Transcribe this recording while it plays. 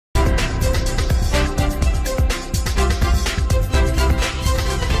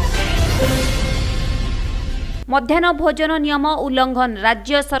मध्याह्न भोजन नियम उल्लंघन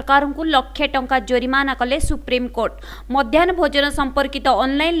राज्य सरकार को लाख टंका जोरिमाना कले सुप्रीम कोर्ट। मध्याह्न भोजन संपर्कित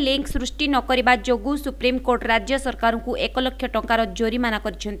ऑनलाइन लिंक सृष्टि न करबा जोगु सुप्रीम कोर्ट राज्य सरकार को 1 लाख टंकार जोरिमाना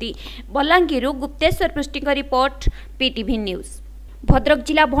करछंती। बलांगीर गुप्तेश्वर पृष्टि रिपोर्ट पीटीवी न्यूज। भद्रक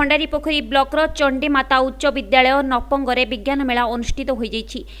जिला भंडारीपोखरी ब्लॉकर चंडी माता उच्च विद्यालय नपंगरे विज्ञान मेला अनुष्ठित हो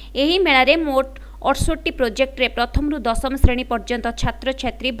जाइछि। एही मेलारे मोट 68 प्रोजेक्ट रे प्रथम रु दशम श्रेणी पर्यंत छात्र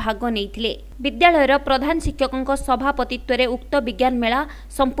छात्री भाग नेइथिले। विद्यालयर प्रधान शिक्षकक सभापतित्व रे उक्त विज्ञान मेला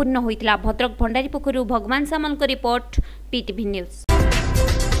संपूर्ण होइतिला। भद्रक भंडारीपोखरी भगवान सामल को रिपोर्ट पीटीवी न्यूज।